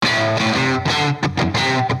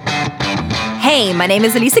Hey, my name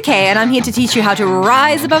is Elisa Kay, and I'm here to teach you how to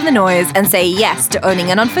rise above the noise and say yes to owning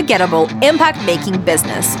an unforgettable, impact-making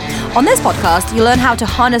business. On this podcast, you learn how to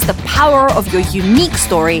harness the power of your unique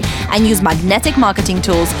story and use magnetic marketing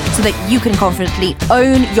tools so that you can confidently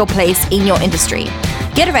own your place in your industry.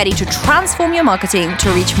 Get ready to transform your marketing to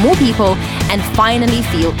reach more people and finally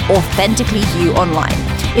feel authentically you online.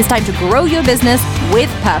 It's time to grow your business with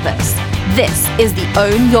purpose. This is the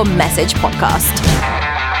Own Your Message podcast.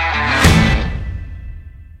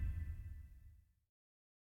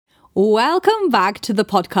 Welcome back to the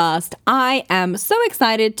podcast. I am so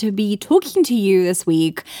excited to be talking to you this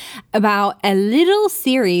week about a little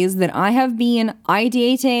series that I have been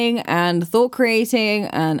ideating and thought creating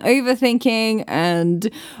and overthinking and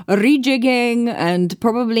rejigging and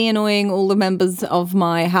probably annoying all the members of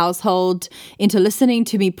my household into listening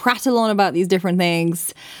to me prattle on about these different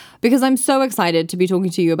things, because I'm so excited to be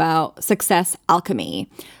talking to you about success alchemy.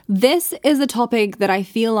 This is a topic that I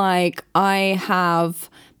feel like I have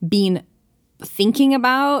been thinking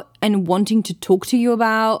about and wanting to talk to you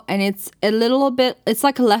about, and it's a little bit, it's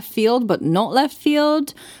like a left field but not left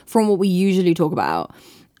field from what we usually talk about.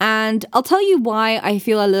 And I'll tell you why I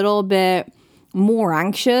feel a little bit more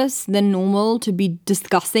anxious than normal to be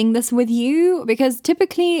discussing this with you, because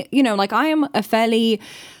typically, like I am a fairly,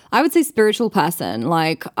 I would say, spiritual person.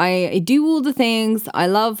 Like I do all the things. I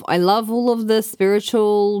love all of the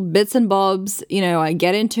spiritual bits and bobs. I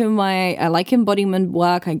get into I like embodiment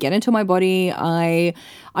work. I get into my body.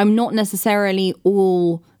 I'm not necessarily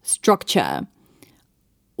all structure.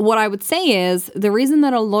 What I would say is the reason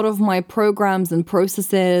that a lot of my programs and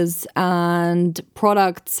processes and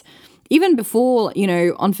products, even before,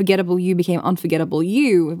 Unforgettable You became Unforgettable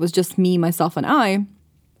You, it was just me, myself, and I.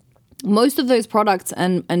 Most of those products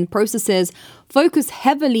and processes focus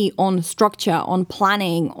heavily on structure, on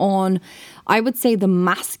planning, on, I would say, the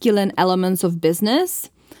masculine elements of business,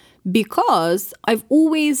 because I've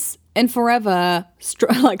always and forever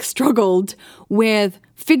struggled with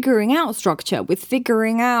figuring out structure, with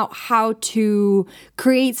figuring out how to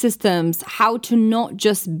create systems, how to not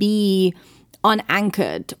just be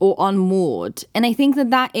unanchored or unmoored. And I think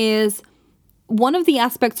that is one of the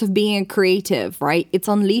aspects of being a creative, right? It's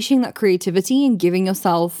unleashing that creativity and giving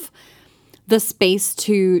yourself the space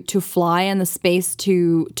to fly and the space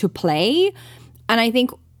to play. And I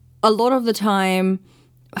think a lot of the time,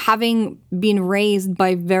 having been raised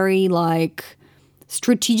by very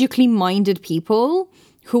strategically minded people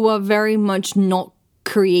who are very much not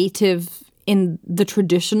creative in the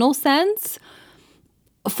traditional sense,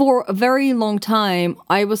 for a very long time,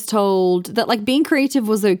 I was told that being creative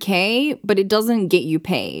was okay, but it doesn't get you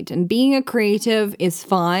paid. And being a creative is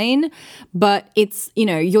fine, but it's,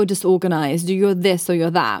 you're disorganized, or you're this or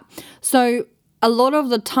you're that. So a lot of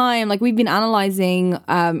the time, we've been analyzing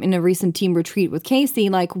in a recent team retreat with Casey,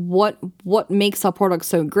 what makes our product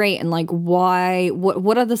so great, and why,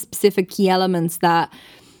 what are the specific key elements that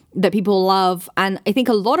people love. And I think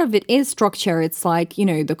a lot of it is structure. It's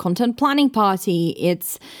the content planning party.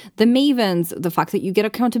 It's the mavens, the fact that you get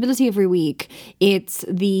accountability every week. It's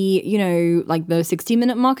the, the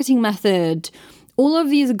 60-minute marketing method. All of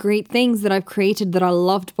these great things that I've created that are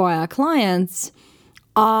loved by our clients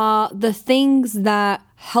are the things that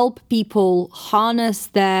help people harness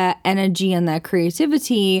their energy and their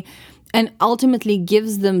creativity, and ultimately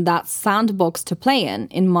gives them that sandbox to play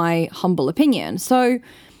in my humble opinion. So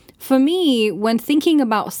for me, when thinking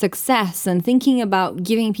about success and thinking about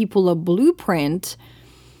giving people a blueprint,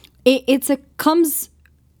 it comes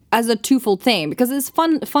as a twofold thing, because it's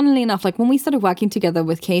funnily enough, when we started working together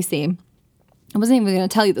with Casey, I wasn't even going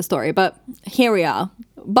to tell you the story, but here we are.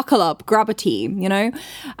 Buckle up, grab a tea,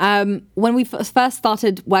 When we first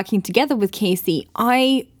started working together with Casey,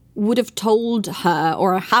 I would have told her,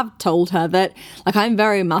 or I have told her, that I'm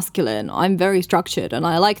very masculine, I'm very structured, and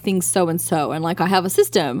I like things so and so, and I have a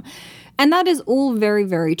system. And that is all very,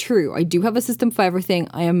 very true. I do have a system for everything.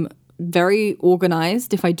 I am very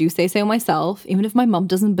organized, if I do say so myself. Even if my mum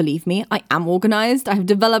doesn't believe me, I am organized. I've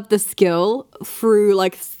developed this skill through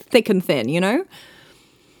thick and thin,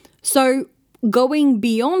 So going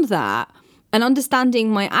beyond that and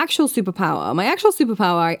understanding my actual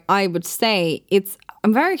superpower, I would say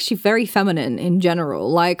I'm actually very feminine in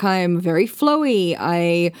general. I'm very flowy.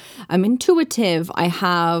 I'm intuitive. I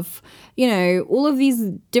have, all of these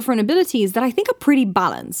different abilities that I think are pretty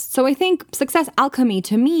balanced. So I think success alchemy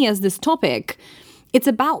to me as this topic it's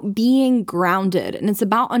about being grounded, and it's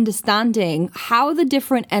about understanding how the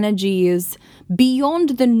different energies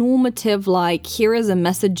beyond the normative, like here is a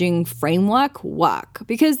messaging framework, work.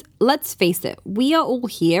 Because let's face it, we are all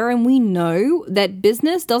here and we know that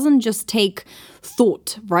business doesn't just take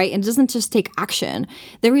thought, right? It doesn't just take action.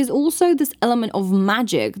 There is also this element of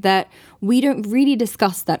magic that we don't really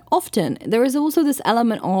discuss that often. There is also this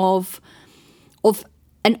element of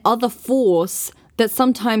an other force that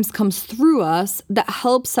sometimes comes through us that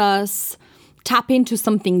helps us tap into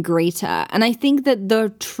something greater. And I think that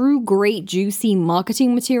the true great juicy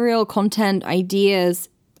marketing material, content, ideas,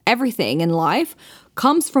 everything in life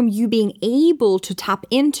comes from you being able to tap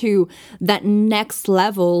into that next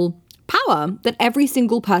level power that every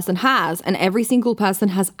single person has and every single person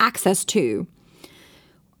has access to.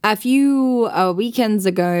 A few weekends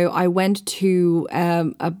ago, I went to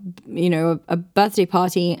a birthday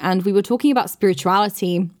party, and we were talking about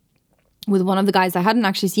spirituality with one of the guys. I hadn't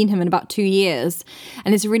actually seen him in about 2 years,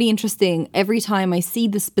 and it's really interesting. Every time I see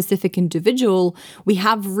this specific individual, we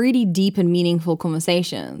have really deep and meaningful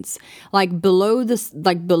conversations, like below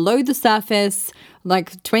the surface,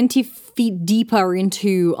 like 20 feet deeper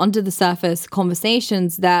into under the surface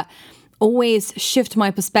conversations that always shift my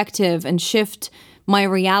perspective and shift my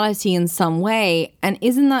reality in some way. And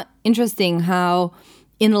isn't that interesting how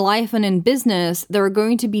in life and in business, there are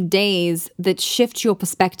going to be days that shift your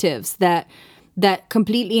perspectives, that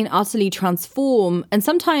completely and utterly transform. And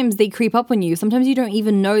sometimes they creep up on you. Sometimes you don't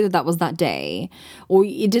even know that was that day, or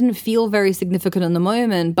it didn't feel very significant in the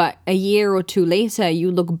moment. But a year or two later,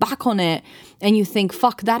 you look back on it and you think,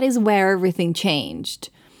 fuck, that is where everything changed.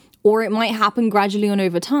 Or it might happen gradually and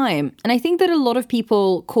over time. And I think that a lot of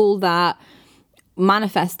people call that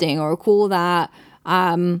manifesting, or call that,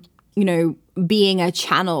 being a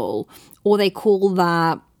channel, or they call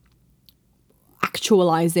that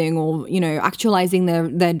actualizing, or, actualizing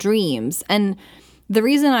their dreams. And the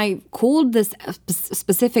reason I called this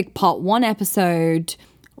specific part 1 episode,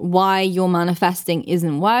 why your manifesting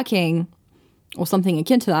isn't working, or something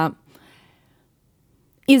akin to that,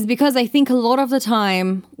 is because I think a lot of the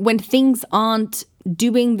time when things aren't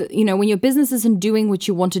doing, when your business isn't doing what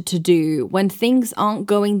you want it to do, when things aren't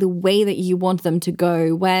going the way that you want them to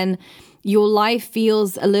go, when your life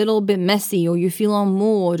feels a little bit messy, or you feel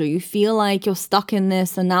unmoored, or you feel like you're stuck in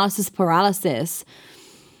this analysis paralysis,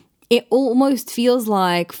 it almost feels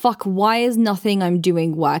like, fuck, why is nothing I'm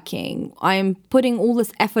doing working? I'm putting all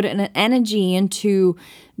this effort and energy into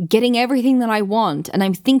getting everything that I want, and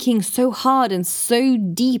I'm thinking so hard and so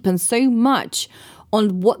deep and so much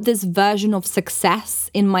on what this version of success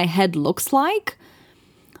in my head looks like,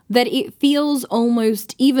 that it feels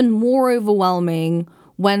almost even more overwhelming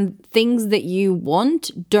when things that you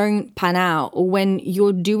want don't pan out, or when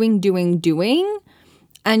you're doing,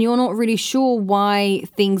 and you're not really sure why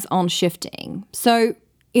things aren't shifting. So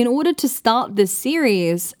in order to start this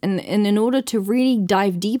series, and in order to really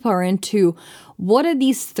dive deeper into what are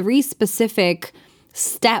these 3 specific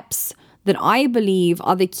steps that I believe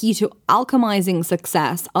are the key to alchemizing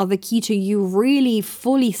success, are the key to you really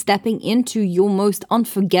fully stepping into your most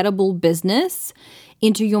unforgettable business,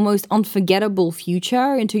 into your most unforgettable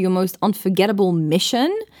future, into your most unforgettable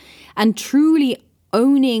mission, and truly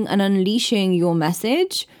owning and unleashing your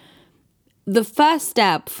message. The first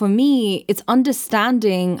step for me, it's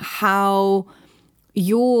understanding how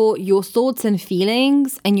your thoughts and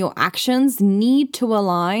feelings and your actions need to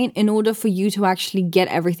align in order for you to actually get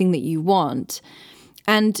everything that you want.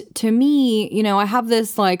 And to me, I have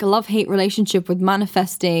this like love-hate relationship with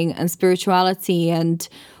manifesting and spirituality and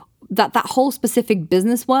that whole specific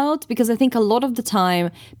business world, because I think a lot of the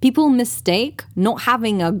time people mistake not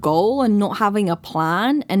having a goal and not having a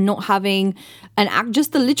plan and not having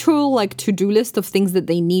just a literal like to-do list of things that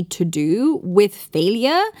they need to do with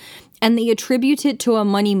failure. And they attribute it to a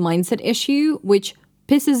money mindset issue, which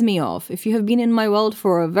pisses me off. If you have been in my world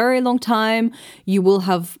for a very long time, you will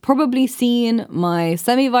have probably seen my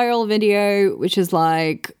semi-viral video, which is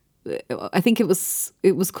like, I think it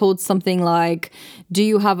was called something like, do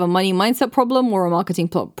you have a money mindset problem or a marketing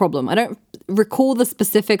problem? I don't recall the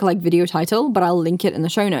specific like video title, but I'll link it in the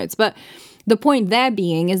show notes. But the point there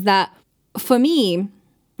being is that for me,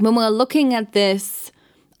 when we're looking at this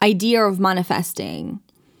idea of manifesting,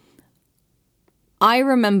 I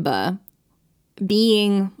remember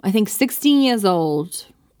being, I think, 16 years old,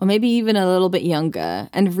 or maybe even a little bit younger,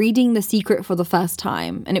 and reading The Secret for the first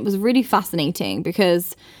time. And it was really fascinating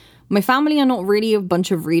because my family are not really a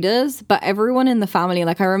bunch of readers, but everyone in the family,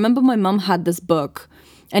 like I remember my mum had this book,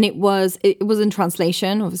 and it was in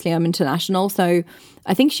translation. Obviously, I'm international, so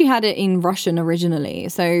I think she had it in Russian originally.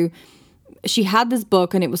 So she had this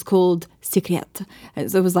book and it was called Секрет.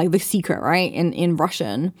 So it was like The Secret, right? In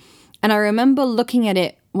Russian. And I remember looking at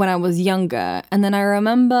it when I was younger. And then I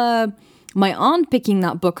remember my aunt picking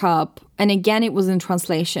that book up. And again, it was in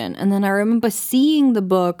translation. And then I remember seeing the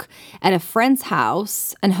book at a friend's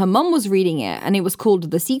house and her mum was reading it and it was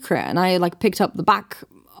called The Secret. And I like picked up the back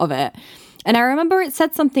of it. And I remember it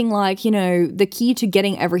said something like, the key to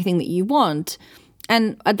getting everything that you want.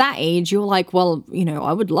 And at that age, you're like, well,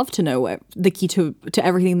 I would love to know the key to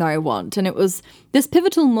everything that I want. And it was this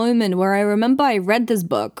pivotal moment where I remember I read this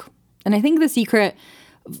book. And I think The Secret,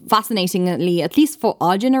 fascinatingly, at least for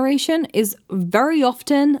our generation, is very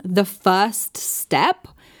often the first step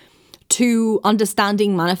to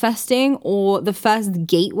understanding manifesting, or the first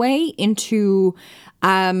gateway into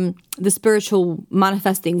the spiritual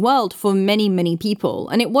manifesting world for many, many people.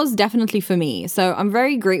 And it was definitely for me. So I'm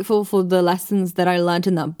very grateful for the lessons that I learned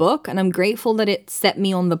in that book. And I'm grateful that it set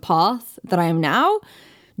me on the path that I am now.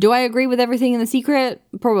 Do I agree with everything in The Secret?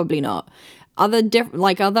 Probably not. Other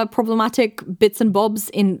problematic bits and bobs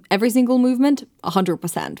in every single movement,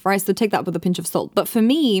 100%, right? So take that with a pinch of salt. But for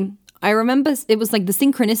me, I remember it was like the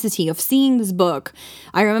synchronicity of seeing this book.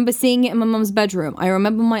 I remember seeing it in my mum's bedroom. I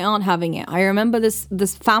remember my aunt having it. I remember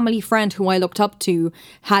this family friend who I looked up to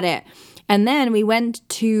had it. And then we went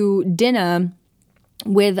to dinner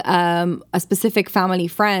with a specific family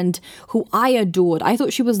friend who I adored. I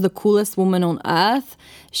thought she was the coolest woman on earth.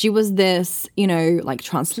 She was this,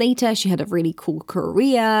 translator. She had a really cool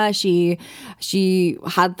career. She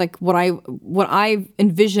had like what I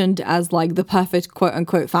envisioned as like the perfect quote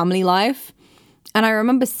unquote family life. And I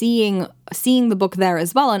remember seeing the book there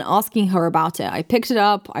as well and asking her about it. I picked it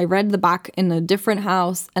up. I read the back in a different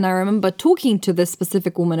house. And I remember talking to this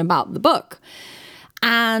specific woman about the book.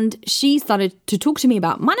 And she started to talk to me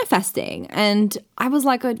about manifesting. And I was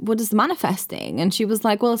like, what is manifesting? And she was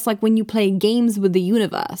like, well, it's like when you play games with the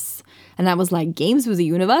universe. And I was like, games with the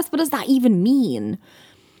universe? What does that even mean?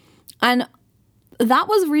 And that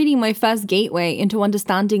was really my first gateway into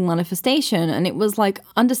understanding manifestation. And it was like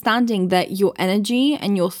understanding that your energy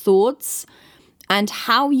and your thoughts and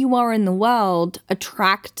how you are in the world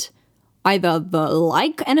attract either the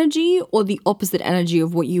like energy or the opposite energy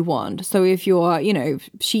of what you want. So if you're,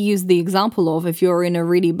 she used the example of if you're in a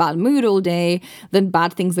really bad mood all day, then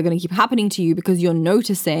bad things are going to keep happening to you because you're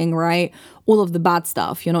noticing, right, all of the bad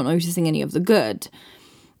stuff. You're not noticing any of the good.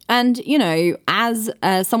 And, as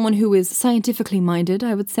someone who is scientifically minded,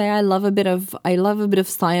 I would say I love a bit of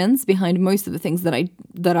science behind most of the things that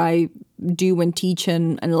I do and teach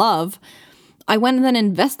and love. I went and then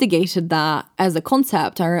investigated that as a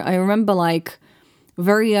concept. I remember like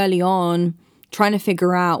very early on trying to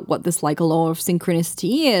figure out what this like law of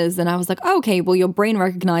synchronicity is. And I was like, oh, okay, well, your brain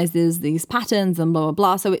recognizes these patterns and blah, blah,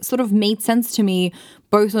 blah. So it sort of made sense to me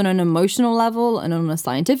both on an emotional level and on a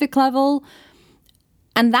scientific level.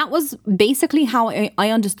 And that was basically how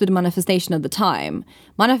I understood manifestation at the time.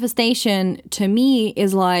 Manifestation to me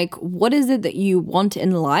is like, what is it that you want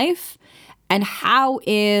in life? And how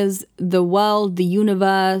is the world, the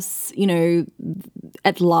universe,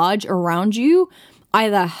 at large around you,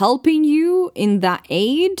 either helping you in that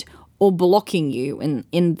aid or blocking you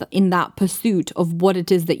in that pursuit of what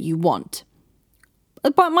it is that you want?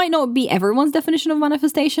 It might not be everyone's definition of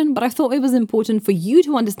manifestation, but I thought it was important for you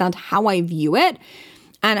to understand how I view it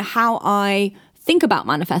and how I think about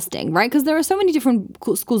manifesting, right? Because there are so many different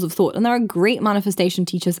schools of thought, and there are great manifestation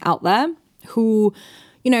teachers out there who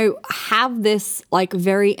have this like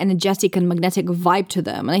very energetic and magnetic vibe to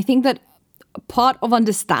them. And I think that part of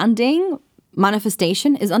understanding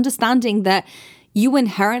manifestation is understanding that you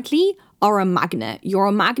inherently are a magnet. You're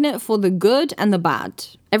a magnet for the good and the bad.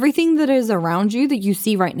 Everything that is around you that you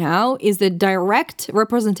see right now is a direct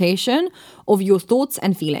representation of your thoughts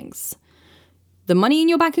and feelings. The money in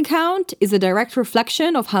your bank account is a direct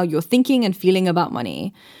reflection of how you're thinking and feeling about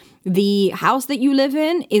money. The house that you live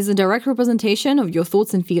in is a direct representation of your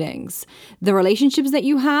thoughts and feelings. The relationships that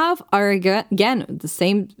you have are, again, the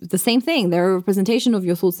same thing. They're a representation of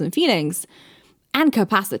your thoughts and feelings and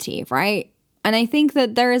capacity, right? And I think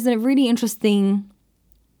that there is a really interesting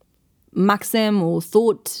maxim or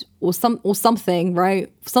thought or something,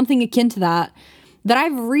 right? Something akin to that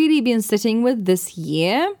I've really been sitting with this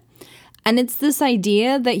year. And it's this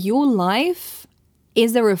idea that your life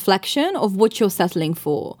is a reflection of what you're settling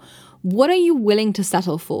for. What are you willing to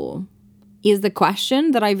settle for? Is the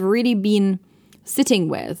question that I've really been sitting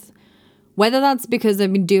with. Whether that's because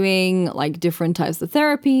I've been doing like different types of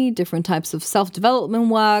therapy, different types of self-development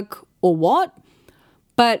work, or what.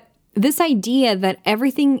 But this idea that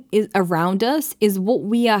everything is around us is what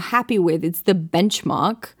we are happy with. It's the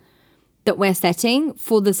benchmark that we're setting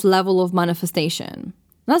for this level of manifestation.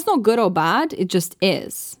 That's not good or bad. It just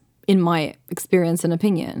is, in my experience and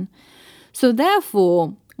opinion. So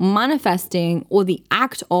therefore, manifesting, or the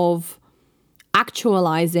act of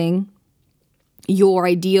actualizing your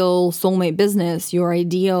ideal soulmate business, your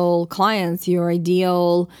ideal clients, your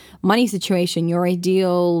ideal money situation, your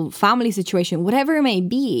ideal family situation, whatever it may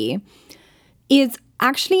be, is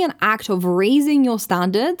actually an act of raising your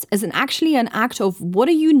standards, is actually an act of what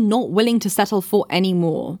are you not willing to settle for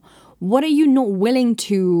anymore? What are you not willing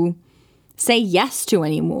to say yes to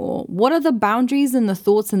anymore? What are the boundaries and the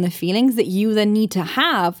thoughts and the feelings that you then need to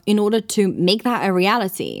have in order to make that a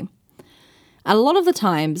reality? A lot of the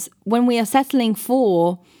times when we are settling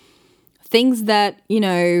for things that,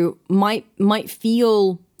 might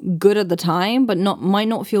feel good at the time, but might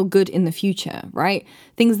not feel good in the future, right?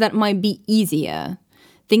 Things that might be easier,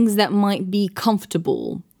 things that might be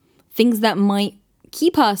comfortable, things that might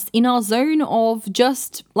keep us in our zone of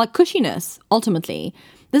just like cushiness, ultimately.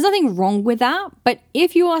 There's nothing wrong with that. But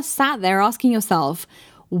if you are sat there asking yourself,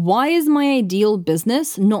 why is my ideal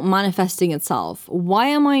business not manifesting itself? Why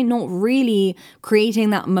am I not really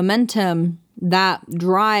creating that momentum, that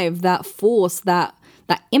drive, that force, that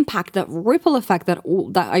impact, that ripple effect that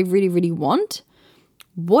I really, really want?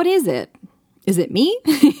 What is it? Is it me?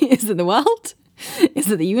 Is it the world? Is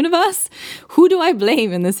it the universe? Who do I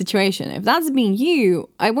blame in this situation? If that's been you,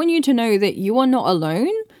 I want you to know that you are not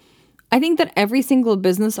alone. I think that every single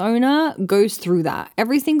business owner goes through that.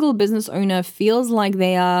 Every single business owner feels like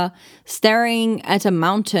they are staring at a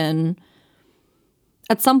mountain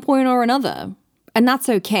at some point or another. And that's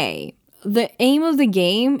okay. The aim of the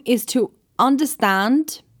game is to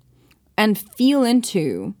understand and feel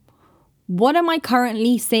into what am I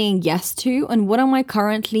currently saying yes to, and what am I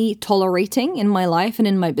currently tolerating in my life and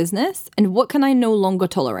in my business, and what can I no longer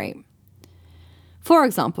tolerate? For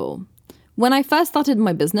example, when I first started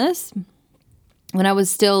my business, when I was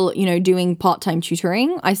still, doing part-time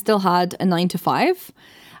tutoring, I still had a 9 to 5,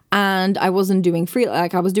 and I wasn't doing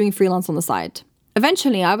I was doing freelance on the side.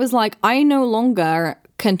 Eventually, I was like, I no longer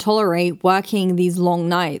can tolerate working these long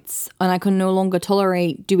nights, and I can no longer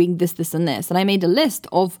tolerate doing this, and this. And I made a list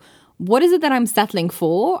of what is it that I'm settling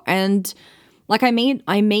for, and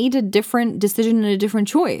I made a different decision and a different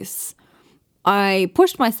choice. I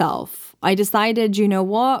pushed myself. I decided, you know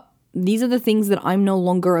what? These are the things that I'm no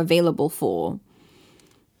longer available for.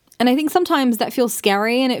 And I think sometimes that feels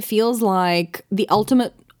scary, and it feels like the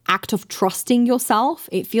ultimate act of trusting yourself.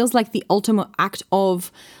 It feels like the ultimate act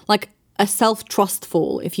of like a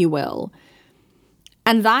self-trustful, if you will.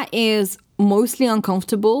 And that is mostly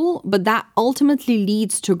uncomfortable, but that ultimately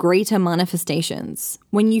leads to greater manifestations.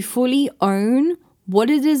 When you fully own what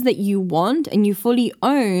it is that you want, and you fully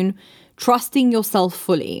own trusting yourself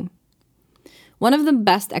fully. One of the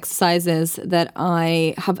best exercises that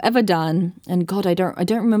I have ever done, and God, I don't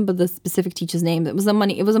remember the specific teacher's name. It was a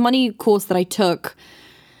money course that I took,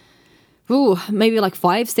 maybe like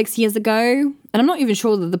 5-6 years ago. And I'm not even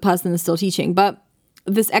sure that the person is still teaching, but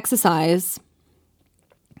this exercise,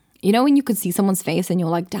 when you could see someone's face and you're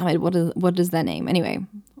like, damn it, what is their name? Anyway,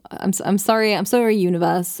 I'm sorry,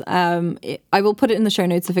 universe. I will put it in the show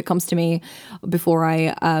notes if it comes to me before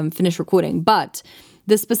I finish recording. But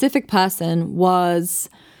this specific person was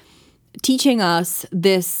teaching us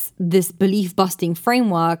this belief busting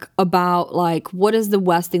framework about like what is the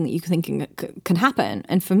worst thing that you think can happen.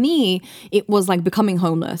 And for me, it was like becoming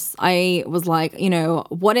homeless. I was like,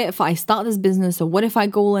 what if I start this business, or what if I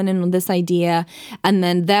go all in on this idea, and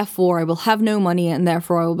then therefore I will have no money, and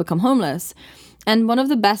therefore I will become homeless. And one of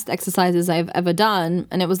the best exercises I've ever done,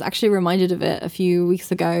 and it was actually reminded of it a few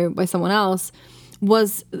weeks ago by someone else,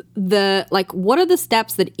 was what are the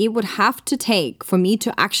steps that it would have to take for me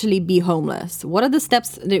to actually be homeless? What are the steps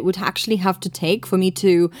that it would actually have to take for me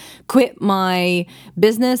to quit my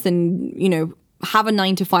business and, have a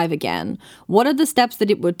 9 to 5 again? What are the steps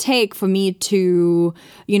that it would take for me to,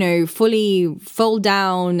 fully fall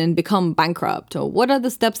down and become bankrupt? Or what are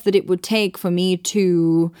the steps that it would take for me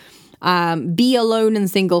to be alone and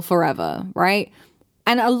single forever, right?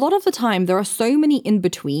 And a lot of the time, there are so many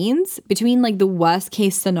in-betweens between like the worst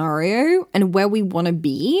case scenario and where we want to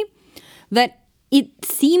be, that it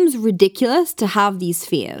seems ridiculous to have these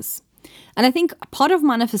fears. And I think part of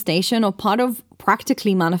manifestation, or part of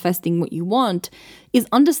practically manifesting what you want, is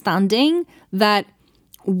understanding that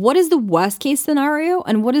what is the worst case scenario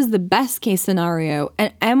and what is the best case scenario?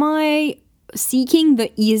 And am I seeking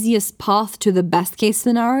the easiest path to the best case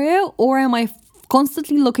scenario, or am I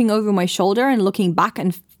constantly looking over my shoulder and looking back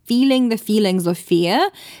and feeling the feelings of fear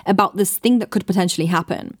about this thing that could potentially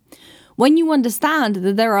happen? when you understand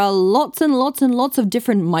that there are lots and lots and lots of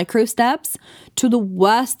different micro steps to the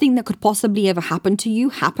worst thing that could possibly ever happen to you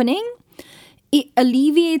happening, it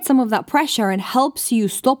alleviates some of that pressure and helps you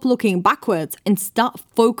stop looking backwards and start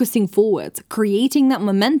focusing forwards. Creating that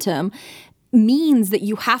momentum means that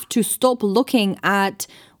you have to stop looking at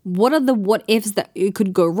what are the what ifs that it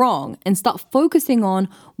could go wrong and start focusing on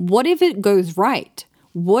what if it goes right?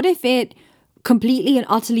 What if it completely and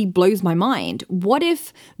utterly blows my mind? What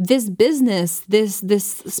if this business, this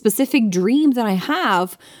specific dream that I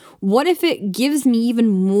have, what if it gives me even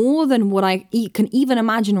more than what I can even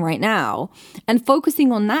imagine right now? And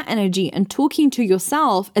focusing on that energy and talking to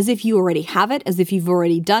yourself as if you already have it, as if you've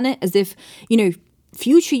already done it, as if,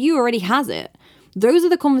 future you already has it. Those are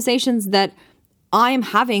the conversations that I am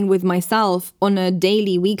having with myself on a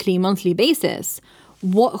daily, weekly, monthly basis.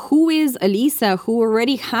 Who is Elisa who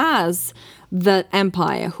already has the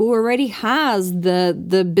empire, who already has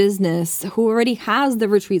the business, who already has the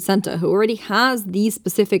retreat center, who already has these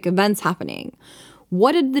specific events happening?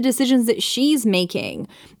 What are the decisions that she's making?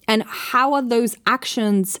 And how are those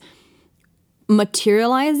actions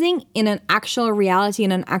materializing in an actual reality,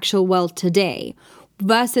 in an actual world today?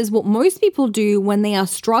 Versus what most people do when they are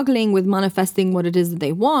struggling with manifesting what it is that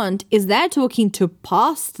they want is they're talking to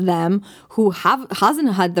past them who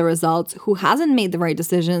hasn't had the results, who hasn't made the right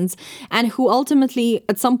decisions, and who ultimately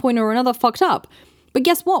at some point or another fucked up. But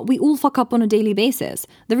guess what? We all fuck up on a daily basis.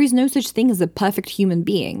 There is no such thing as a perfect human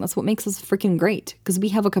being. That's what makes us freaking great, because we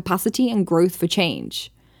have a capacity and growth for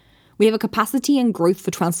change. We have a capacity and growth for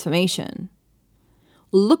transformation.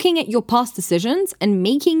 Looking at your past decisions and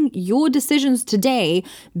making your decisions today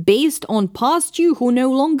based on past you who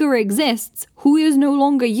no longer exists, who is no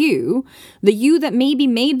longer you, the you that maybe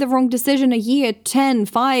made the wrong decision a year, 10,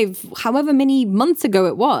 5, however many months ago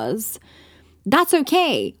it was, that's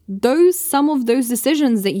okay. Some of those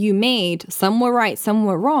decisions that you made, some were right, some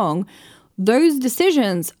were wrong, those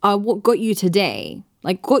decisions are what got you today,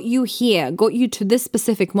 like got you here, got you to this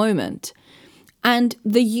specific moment. And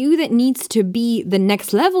the you that needs to be the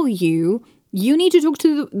next level you need to talk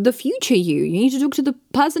to the future you. You need to talk to the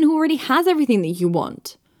person who already has everything that you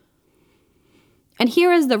want. And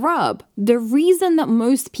here is the rub. The reason that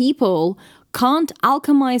most people can't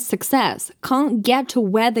alchemize success, can't get to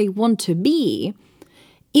where they want to be,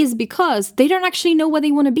 is because they don't actually know where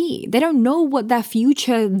they want to be. They don't know what their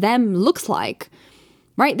future them looks like,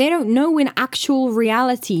 right? They don't know in actual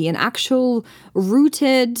reality, in actual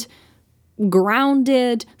rooted,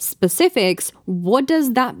 grounded specifics, what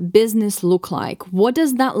does that business look like? What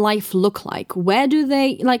does that life look like? Where do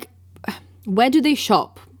they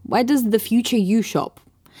shop? Where does the future you shop?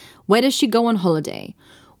 Where does she go on holiday?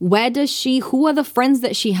 Who are the friends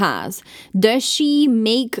that she has? Does she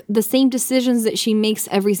make the same decisions that she makes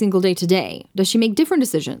every single day today? Does she make different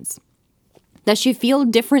decisions? Does she feel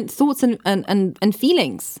different thoughts and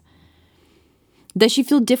feelings? Does she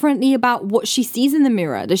feel differently about what she sees in the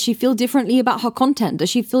mirror? Does she feel differently about her content? Does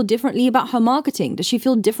she feel differently about her marketing? Does she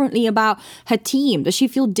feel differently about her team? Does she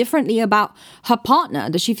feel differently about her partner?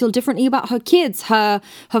 Does she feel differently about her kids, her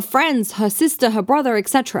friends, her sister, her brother,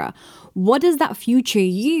 etc.? What is that future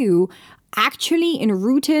you actually in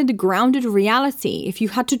rooted, grounded reality? If you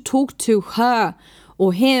had to talk to her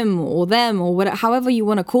or him or them or whatever, however you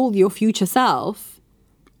want to call your future self,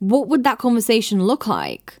 what would that conversation look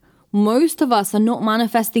like? Most of us are not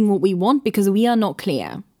manifesting what we want because we are not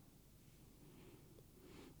clear.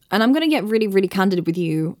 And I'm going to get really, really candid with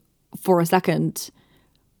you for a second.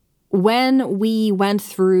 When we went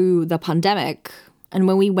through the pandemic and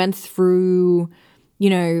when we went through,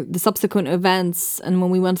 the subsequent events and when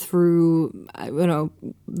we went through,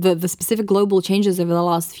 the specific global changes over the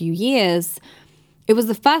last few years, it was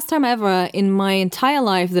the first time ever in my entire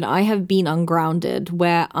life that I have been ungrounded,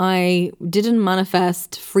 where I didn't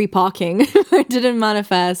manifest free parking. I didn't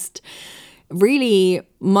manifest really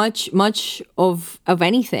much of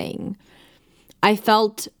anything. I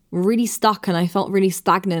felt really stuck and I felt really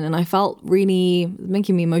stagnant and I felt really,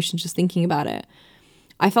 making me emotional just thinking about it.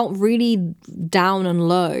 I felt really down and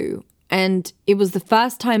low. And it was the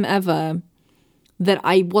first time ever that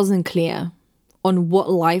I wasn't clear on what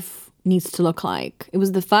life needs to look like. It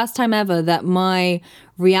was the first time ever that my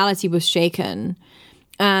reality was shaken.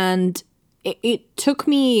 And it took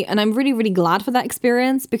me, and I'm really, really glad for that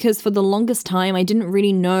experience, because for the longest time I didn't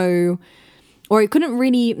really know, or I couldn't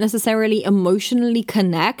really necessarily emotionally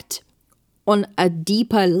connect on a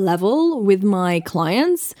deeper level with my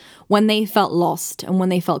clients when they felt lost and when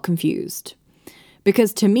they felt confused.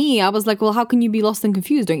 Because to me, I was like, well, how can you be lost and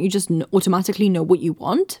confused? Don't you just automatically know what you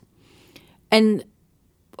want? And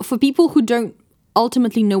for people who don't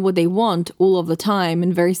ultimately know what they want all of the time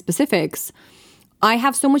in very specifics, I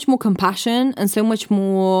have so much more compassion and so much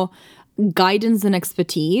more guidance and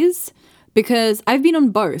expertise because I've been on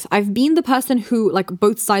both. I've been the person who, like,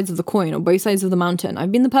 both sides of the coin or both sides of the mountain.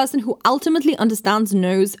 I've been the person who ultimately understands,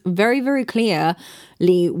 knows very, very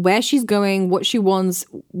clearly where she's going, what she wants,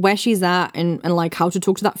 where she's at, and like how to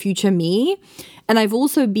talk to that future me. And I've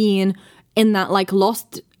also been in that like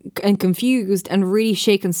lost and confused and really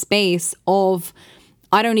shaken space of,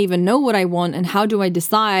 I don't even know what I want and how do I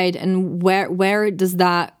decide, and where does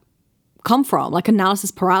that come from? Like,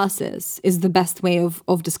 analysis paralysis is the best way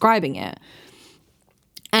of describing it.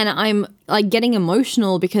 And I'm like getting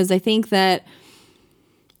emotional because I think that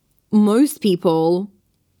most people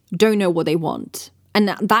don't know what they want. And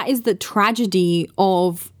that is the tragedy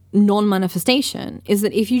of non-manifestation, is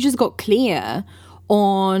that if you just got clear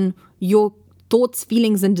on your thoughts,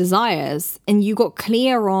 feelings, and desires, and you got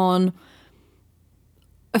clear on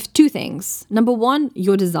of two things. Number one,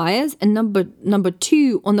 your desires, and number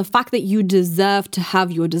two, on the fact that you deserve to have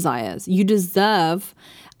your desires. You deserve,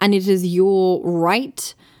 and it is your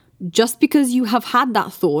right, just because you have had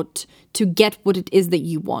that thought, to get what it is that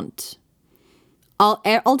you want.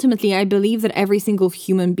 Ultimately, I believe that every single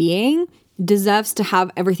human being deserves to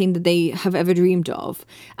have everything that they have ever dreamed of,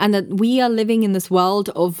 and that we are living in this world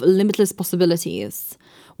of limitless possibilities.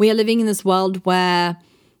 We are living in this world where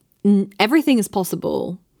everything is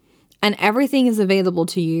possible and everything is available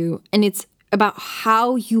to you, and it's about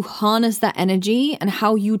how you harness that energy and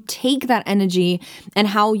how you take that energy and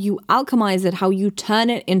how you alchemize it, how you turn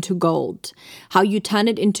it into gold, how you turn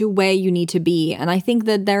it into where you need to be. And I think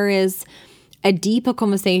that there is a deeper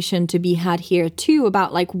conversation to be had here too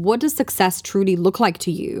about, like, what does success truly look like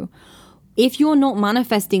to you? If you're not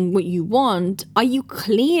manifesting what you want, are you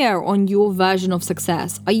clear on your version of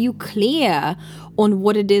success? Are you clear on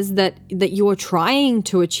what it is that you're trying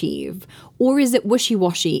to achieve? Or is it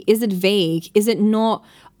wishy-washy? Is it vague? Is it not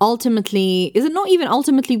even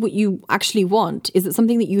ultimately what you actually want? Is it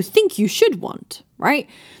something that you think you should want, right?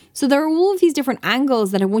 So there are all of these different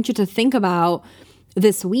angles that I want you to think about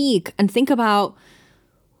this week, and think about,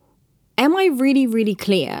 am I really, really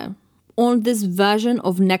clear on this version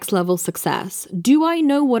of next level success? Do I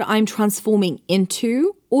know what I'm transforming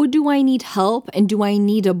into, or do I need help, and do I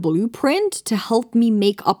need a blueprint to help me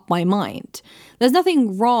make up my mind? There's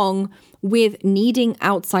nothing wrong with needing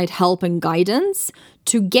outside help and guidance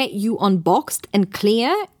to get you unboxed and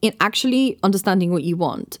clear in actually understanding what you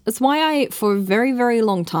want. That's why I, for a very, very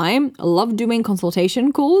long time, love doing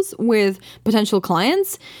consultation calls with potential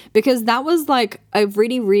clients, because that was like a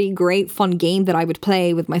really, really great fun game that I would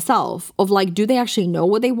play with myself of, like, do they actually know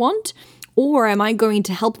what they want, or am I going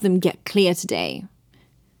to help them get clear today?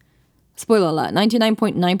 Spoiler alert,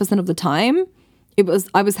 99.9% of the time,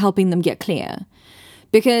 I was helping them get clear.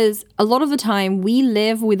 Because a lot of the time we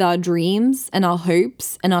live with our dreams and our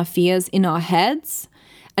hopes and our fears in our heads.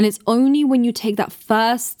 And it's only when you take that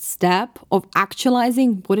first step of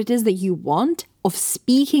actualizing what it is that you want, of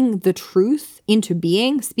speaking the truth into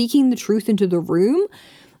being, speaking the truth into the room,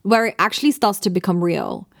 where it actually starts to become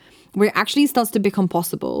real, where it actually starts to become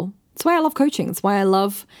possible. That's why I love coaching. That's why I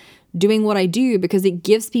love doing what I do, because it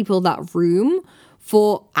gives people that room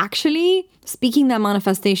for actually speaking their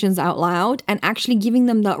manifestations out loud and actually giving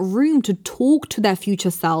them that room to talk to their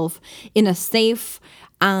future self in a safe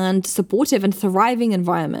and supportive and thriving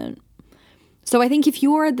environment. So I think if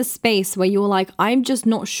you're at the space where you're like, I'm just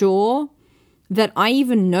not sure that I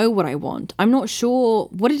even know what I want, I'm not sure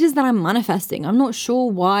what it is that I'm manifesting, I'm not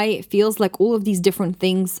sure why it feels like all of these different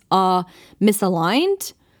things are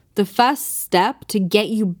misaligned, the first step to get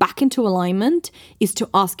you back into alignment is to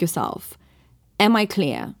ask yourself, am I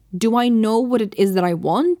clear? Do I know what it is that I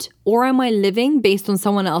want? Or am I living based on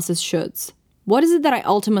someone else's shoulds? What is it that I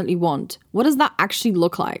ultimately want? What does that actually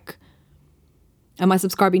look like? Am I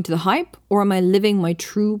subscribing to the hype, or am I living my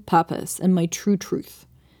true purpose and my true truth?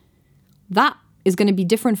 That is going to be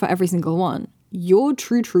different for every single one. Your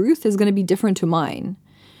true truth is going to be different to mine.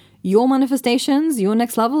 Your manifestations, your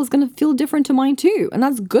next level is going to feel different to mine too. And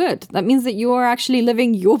that's good. That means that you are actually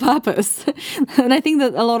living your purpose. And I think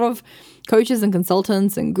that a lot of coaches and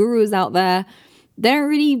consultants and gurus out there, they don't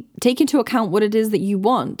really take into account what it is that you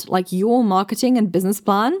want. Like, your marketing and business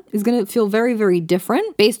plan is going to feel very, very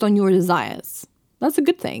different based on your desires. That's a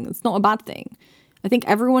good thing. It's not a bad thing. I think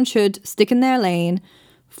everyone should stick in their lane,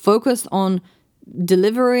 focus on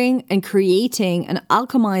delivering and creating and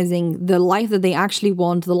alchemizing the life that they actually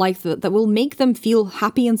want, the life that will make them feel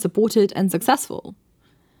happy and supported and successful.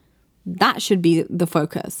 That should be the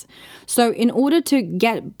focus. So in order to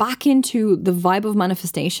get back into the vibe of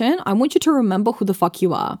manifestation, I want you to remember who the fuck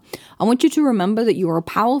you are. I want you to remember that you are a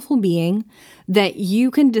powerful being, that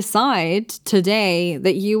you can decide today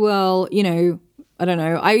that you will, I don't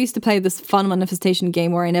know. I used to play this fun manifestation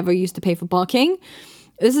game where I never used to pay for parking.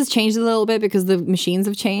 This has changed a little bit because the machines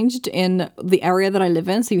have changed in the area that I live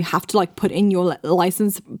in. So you have to put in your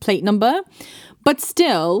license plate number. But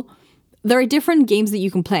still, there are different games that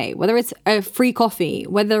you can play, whether it's a free coffee,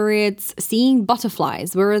 whether it's seeing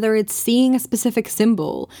butterflies, whether it's seeing a specific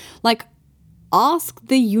symbol. Ask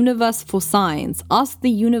the universe for signs. Ask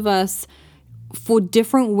the universe for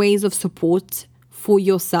different ways of support for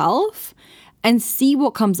yourself and see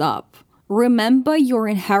what comes up. Remember your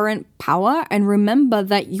inherent power, and remember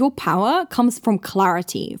that your power comes from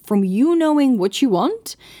clarity, from you knowing what you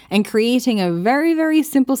want and creating a very, very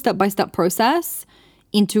simple step-by-step process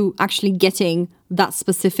into actually getting that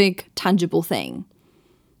specific tangible thing.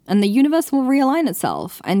 And the universe will realign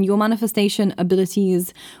itself, and your manifestation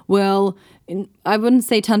abilities will, I wouldn't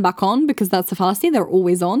say turn back on, because that's a fallacy. They're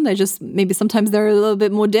always on. They're just, maybe sometimes they're a little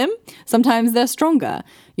bit more dim. Sometimes they're stronger.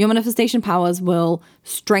 Your manifestation powers will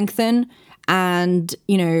strengthen and,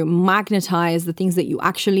 magnetize the things that you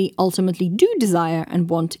actually ultimately do desire and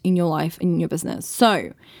want in your life and in your business.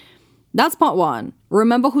 So that's part one.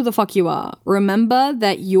 Remember who the fuck you are. Remember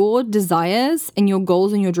that your desires and your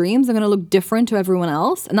goals and your dreams are going to look different to everyone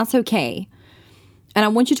else, and that's okay. And I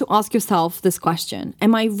want you to ask yourself this question.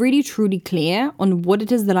 Am I really truly clear on what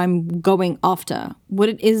it is that I'm going after? What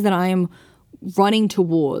it is that I'm running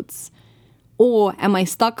towards? Or am I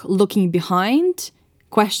stuck looking behind,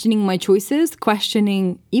 questioning my choices,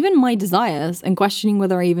 questioning even my desires, and questioning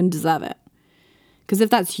whether I even deserve it? Because if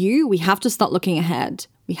that's you, we have to start looking ahead.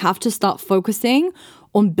 We have to start focusing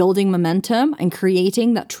on building momentum and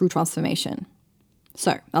creating that true transformation.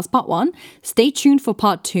 So that's part one. Stay tuned for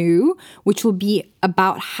part two, which will be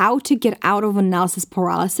about how to get out of analysis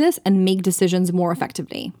paralysis and make decisions more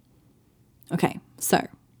effectively. Okay, so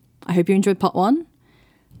I hope you enjoyed part one.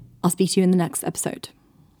 I'll speak to you in the next episode.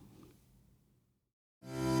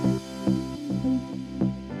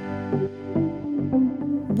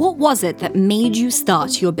 What was it that made you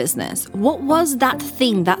start your business? What was that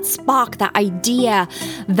thing, that spark, that idea,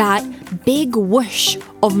 that big whoosh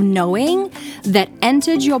of knowing that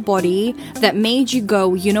entered your body that made you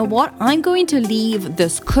go, you know what? I'm going to leave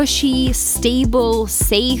this cushy, stable,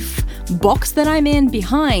 safe box that I'm in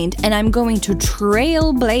behind, and I'm going to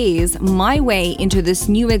trailblaze my way into this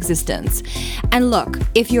new existence. And look,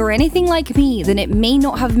 if you're anything like me, then it may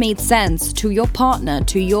not have made sense to your partner,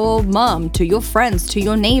 to your mom, to your friends, to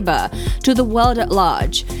your neighbor, to the world at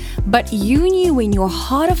large. But you knew in your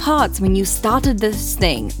heart of hearts when you started this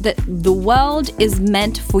thing that the world is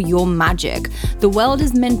meant for your magic. The world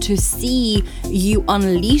is meant to see you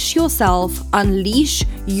unleash yourself, unleash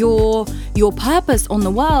your purpose on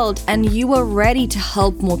the world, and you are ready to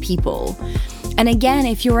help more people. And again,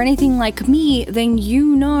 if you're anything like me, then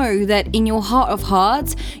you know that in your heart of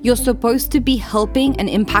hearts, you're supposed to be helping and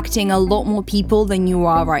impacting a lot more people than you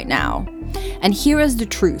are right now. And here is the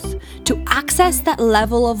truth. To access that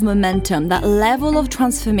level of momentum, that level of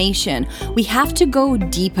transformation, we have to go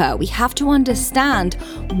deeper. We have to understand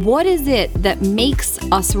what is it that makes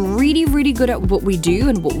us really, really good at what we do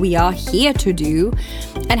and what we are here to do,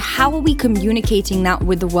 and how are we communicating that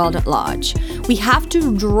with the world at large. We have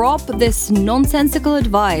to drop this nonsensical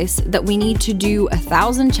advice that we need to do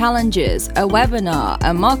 1,000 challenges, a webinar,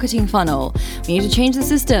 a marketing funnel. We need to change the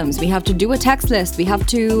systems. We have to do a text list. We have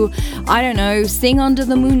to, sing under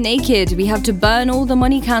the moon naked. We have to burn all the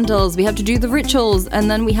money candles. We have to do the rituals.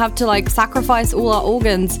 And then we have to sacrifice all our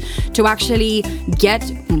organs to actually get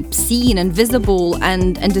seen and visible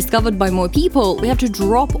and discovered by more people. We have to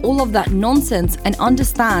drop all of that nonsense and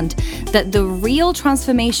understand that the real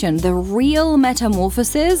transformation, the real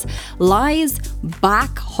metamorphosis lies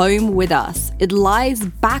back home with us. It lies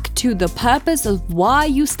back to the purpose of why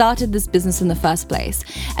you started this business in the first place.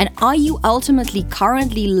 And are you ultimately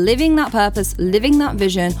currently living that purpose, living that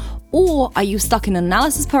vision, or are you stuck in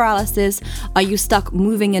analysis paralysis? Are you stuck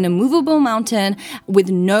moving in a movable mountain with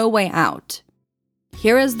no way out?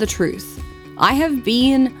 Here is the truth. I have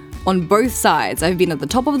been on both sides. I've been at the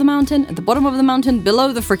top of the mountain, at the bottom of the mountain,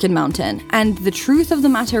 below the freaking mountain. And the truth of the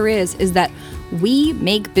matter is that we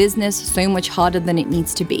make business so much harder than it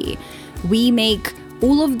needs to be. We make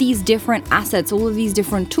all of these different assets, all of these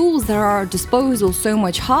different tools that are at our disposal so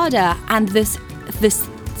much harder. And this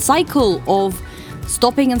cycle of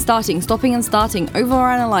stopping and starting,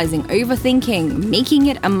 overanalyzing, overthinking, making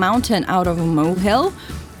it a mountain out of a molehill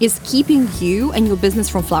is keeping you and your business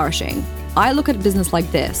from flourishing. I look at business like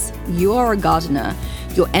this. You are a gardener.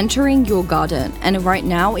 You're entering your garden, and right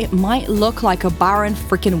now it might look like a barren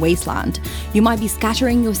freaking wasteland. You might be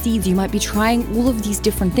scattering your seeds, you might be trying all of these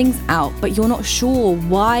different things out, but you're not sure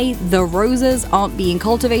why the roses aren't being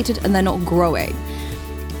cultivated and they're not growing.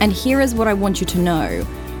 And here is what I want you to know.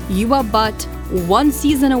 You are but one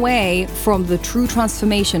season away from the true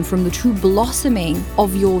transformation, from the true blossoming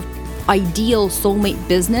of your ideal soulmate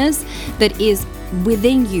business that is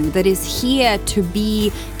within you, that is here to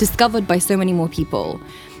be discovered by so many more people.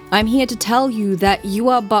 I'm here to tell you that you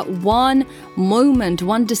are but one moment,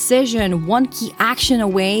 one decision, one key action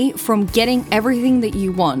away from getting everything that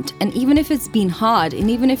you want. And even if it's been hard, and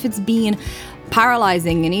even if it's been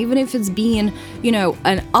paralyzing, and even if it's been,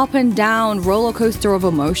 an up and down roller coaster of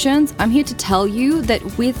emotions, I'm here to tell you that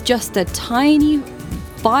with just a tiny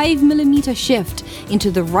 5mm shift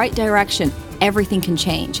into the right direction, everything can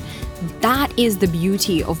change. That is the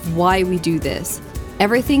beauty of why we do this.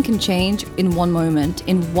 Everything can change in one moment,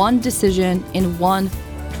 in one decision, in one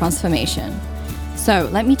transformation. So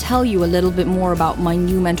let me tell you a little bit more about my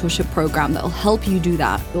new mentorship program that will help you do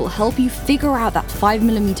that. It will help you figure out that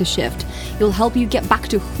 5mm shift. It will help you get back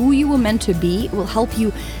to who you were meant to be. It will help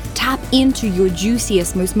you tap into your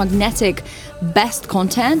juiciest, most magnetic, best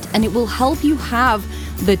content, and it will help you have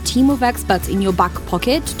the team of experts in your back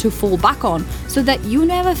pocket to fall back on so that you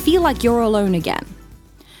never feel like you're alone again.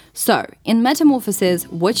 So in Metamorphosis,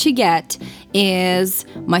 what you get is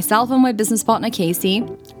myself and my business partner, Casey,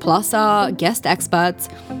 plus our guest experts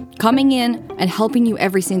coming in and helping you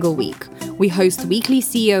every single week. We host weekly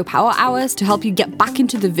CEO Power Hours to help you get back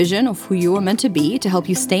into the vision of who you are meant to be, to help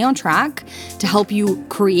you stay on track, to help you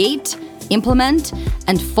create, implement,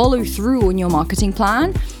 and follow through on your marketing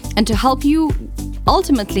plan, and to help you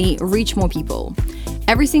ultimately reach more people.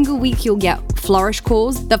 Every single week, you'll get flourish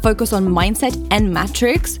calls that focus on mindset and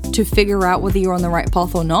metrics to figure out whether you're on the right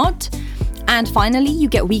path or not. And finally, you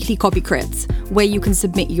get weekly copy crits, where you can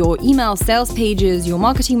submit your email sales pages, your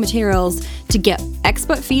marketing materials to get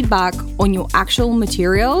expert feedback on your actual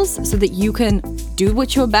materials so that you can do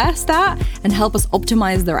what you're best at and help us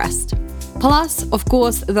optimize the rest. Plus, of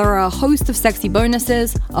course, there are a host of sexy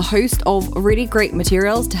bonuses, a host of really great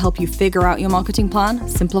materials to help you figure out your marketing plan,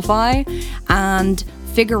 simplify, and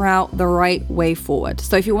figure out the right way forward.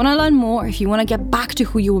 So if you want to learn more, if you want to get back to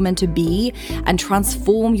who you were meant to be and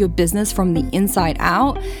transform your business from the inside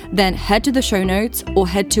out, then head to the show notes or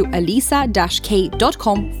head to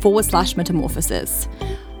alisa-k.com/metamorphosis.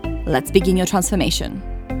 Let's begin your transformation.